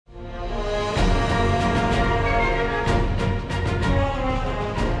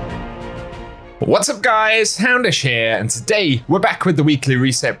What's up guys, Houndish here, and today we're back with the weekly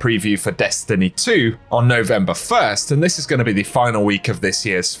reset preview for Destiny 2 on November 1st, and this is going to be the final week of this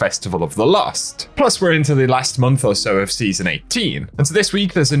year's Festival of the Lost. Plus we're into the last month or so of Season 18, and so this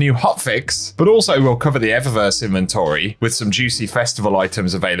week there's a new hotfix, but also we'll cover the Eververse inventory with some juicy festival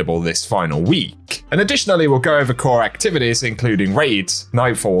items available this final week. And additionally we'll go over core activities including raids,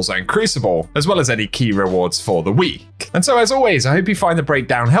 Nightfalls and Crucible, as well as any key rewards for the week. And so as always, I hope you find the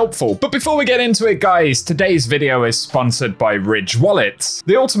breakdown helpful, but before we get into it guys, today's video is sponsored by Ridge Wallets,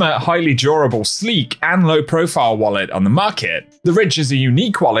 the ultimate highly durable, sleek and low profile wallet on the market. The Ridge is a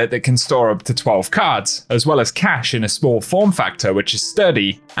unique wallet that can store up to 12 cards, as well as cash in a small form factor which is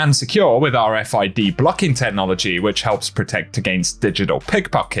sturdy and secure with RFID blocking technology which helps protect against digital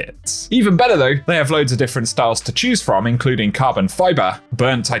pickpockets. Even better though, they have loads of different styles to choose from, including carbon fiber,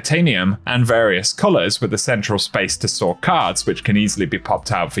 burnt titanium and various colours, with a central space to store cards which can easily be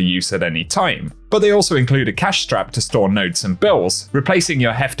popped out for use at any time. But they also include a cash strap to store notes and bills, replacing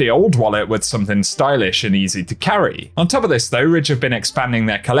your hefty old wallet with something stylish and easy to carry. On top of this though, Ridge have been expanding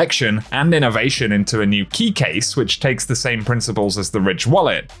their collection and innovation into a new key case which takes the same principles as the Ridge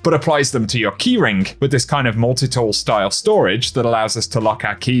wallet, but applies them to your keyring with this kind of multi-tool style storage that allows us to lock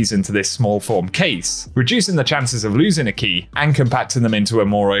our keys into this small form case, reducing the chances of losing a key and compacting them into a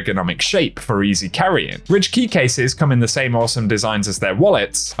more ergonomic shape for easy carrying. Ridge key cases come in the same awesome designs as their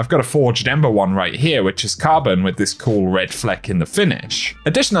wallets. I've got a forged ember one right here, which is carbon with this cool red fleck in the finish.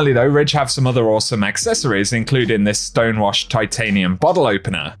 Additionally though, Ridge have some other awesome accessories, including this stonewashed titanium bottle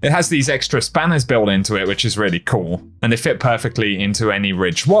opener. It has these extra spanners built into it, which is really cool, and they fit perfectly into any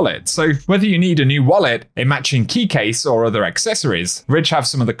Ridge wallet. So whether you need a new wallet, a matching key case or other accessories, Ridge have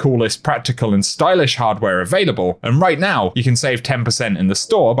some of the coolest practical and stylish hardware available, and right now you can save 10% in the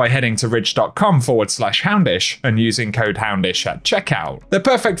store by heading to ridge.com/houndish and using code houndish at checkout. They're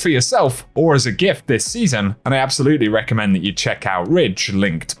perfect for yourself or as a gift this season, and I absolutely recommend that you check out Ridge,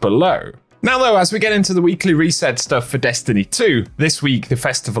 linked below. Now though, as we get into the weekly reset stuff for Destiny 2, this week the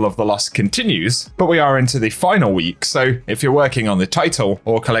Festival of the Lost continues, but we are into the final week, so if you're working on the title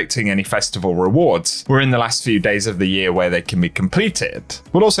or collecting any festival rewards, we're in the last few days of the year where they can be completed.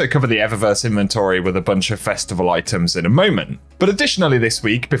 We'll also cover the Eververse inventory with a bunch of festival items in a moment. But additionally this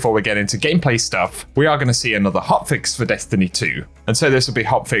week, before we get into gameplay stuff, we are going to see another hotfix for Destiny 2. And so this will be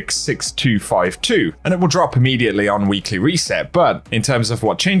hotfix 6252, and it will drop immediately on weekly reset, but in terms of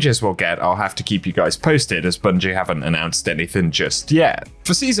what changes we'll get, I'll have to keep you guys posted as Bungie haven't announced anything just yet.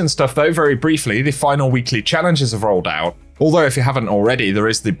 For season stuff though, very briefly, the final weekly challenges have rolled out. Although if you haven't already, there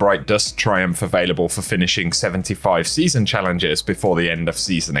is the Bright Dust Triumph available for finishing 75 season challenges before the end of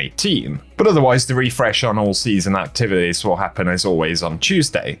Season 18. But otherwise, the refresh on all season activities will happen as always on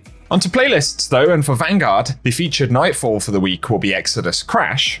Tuesday. Onto playlists though, and for Vanguard, the featured Nightfall for the week will be Exodus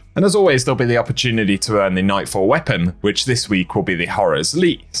Crash, and as always there'll be the opportunity to earn the Nightfall weapon, which this week will be the Horror's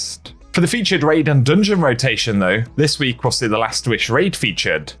Least. For the featured raid and dungeon rotation though, this week we'll see the Last Wish raid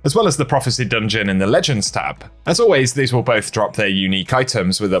featured, as well as the Prophecy dungeon in the Legends tab. As always, these will both drop their unique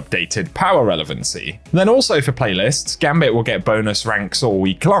items with updated power relevancy. Then also for playlists, Gambit will get bonus ranks all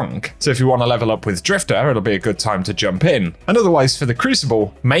week long, so if you want to level up with Drifter, it'll be a good time to jump in. And otherwise for the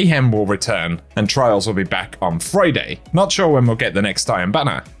Crucible, Mayhem will return, and Trials will be back on Friday. Not sure when we'll get the next Iron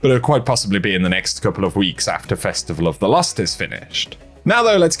Banner, but it'll quite possibly be in the next couple of weeks after Festival of the Lost is finished. Now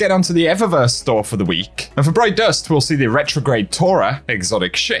though, let's get onto the Eververse store for the week. And for Bright Dust, we'll see the Retrograde Tora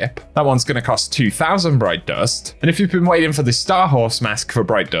exotic ship. That one's going to cost 2,000 Bright Dust. And if you've been waiting for the Star Horse mask for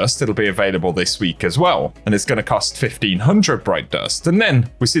Bright Dust, it'll be available this week as well. And it's going to cost 1,500 Bright Dust. And then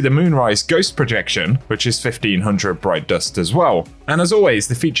we see the Moonrise Ghost Projection, which is 1,500 Bright Dust as well. And as always,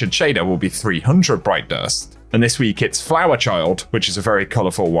 the featured shader will be 300 Bright Dust. And this week it's Flower Child, which is a very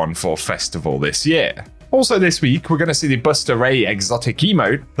colourful one for Festival this year. Also this week, we're going to see the Buster Ray exotic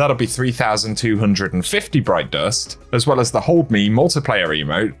emote, that'll be 3,250 Bright Dust, as well as the Hold Me multiplayer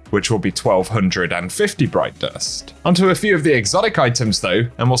emote, which will be 1,250 Bright Dust. Onto a few of the exotic items though,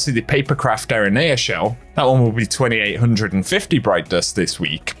 and we'll see the Papercraft Erenea shell, that one will be 2,850 Bright Dust this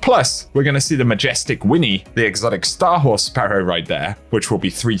week. Plus, we're going to see the Majestic Winnie, the exotic Starhorse Sparrow right there, which will be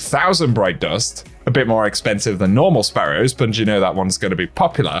 3,000 Bright Dust. A bit more expensive than normal sparrows, but you know that one's going to be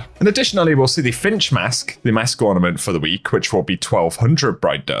popular. And additionally, we'll see the Finch mask, the mask ornament for the week, which will be 1,200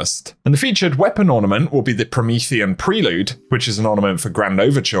 Bright Dust. And the featured weapon ornament will be the Promethean Prelude, which is an ornament for Grand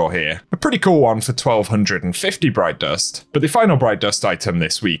Overture here. A pretty cool one for 1,250 Bright Dust. But the final Bright Dust item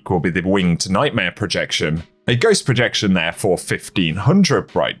this week will be the Winged Nightmare projection. A ghost projection there for 1,500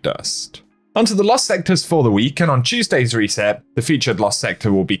 Bright Dust. Onto the lost sectors for the week, and on Tuesday's reset, the featured lost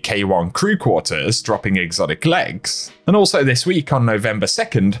sector will be K1 crew quarters, dropping exotic legs. And also this week on November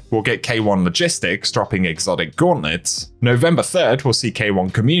 2nd, we'll get K1 logistics, dropping exotic gauntlets. November 3rd, we'll see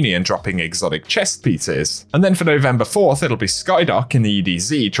K1 communion, dropping exotic chest pieces. And then for November 4th, it'll be Skydock in the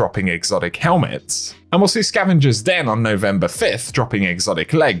EDZ, dropping exotic helmets. And we'll see Scavenger's Den on November 5th, dropping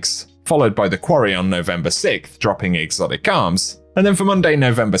exotic legs, followed by the Quarry on November 6th, dropping exotic arms. And then for Monday,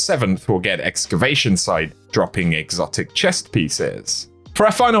 November 7th, we'll get Excavation Site, dropping exotic chest pieces. For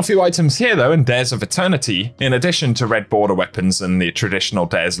our final few items here though, in Dares of Eternity, in addition to red border weapons and the traditional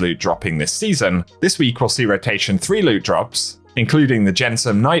Dares loot dropping this season, this week we'll see Rotation 3 loot drops, including the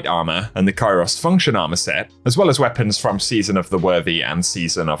Jensum Knight Armor and the Kairos Function Armor set, as well as weapons from Season of the Worthy and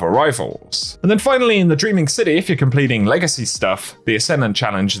Season of Arrivals. And then finally in the Dreaming City, if you're completing Legacy stuff, the Ascendant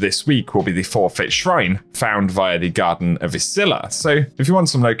Challenge this week will be the Forfeit Shrine, found via the Garden of Isilla. So if you want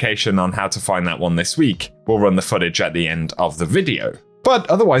some location on how to find that one this week, we'll run the footage at the end of the video. But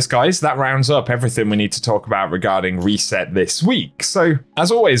otherwise guys, that rounds up everything we need to talk about regarding Reset this week. So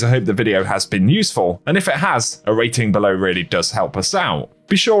as always, I hope the video has been useful, and if it has, a rating below really does help us out.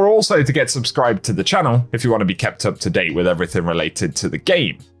 Be sure also to get subscribed to the channel if you want to be kept up to date with everything related to the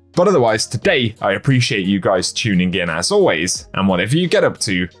game. But otherwise today, I appreciate you guys tuning in as always, and whatever you get up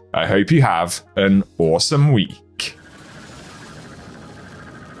to, I hope you have an awesome week.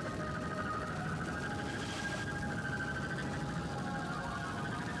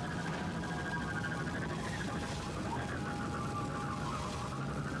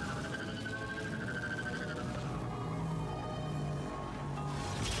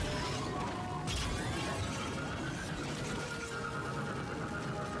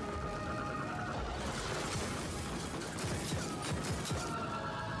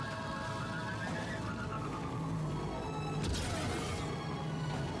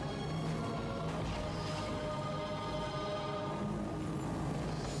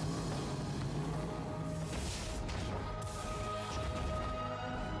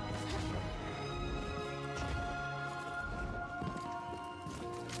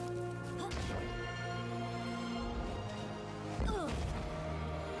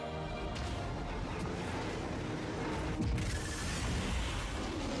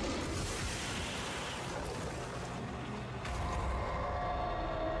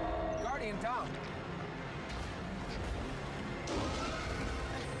 Guardian down.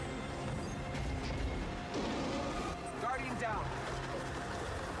 Guardian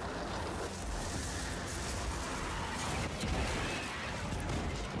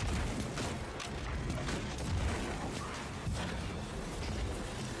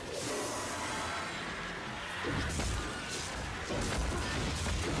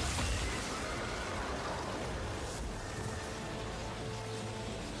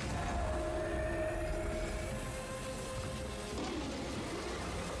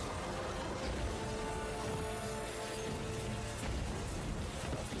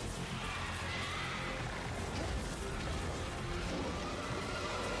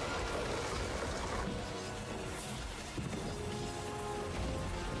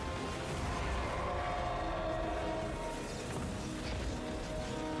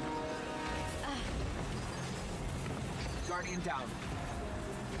down.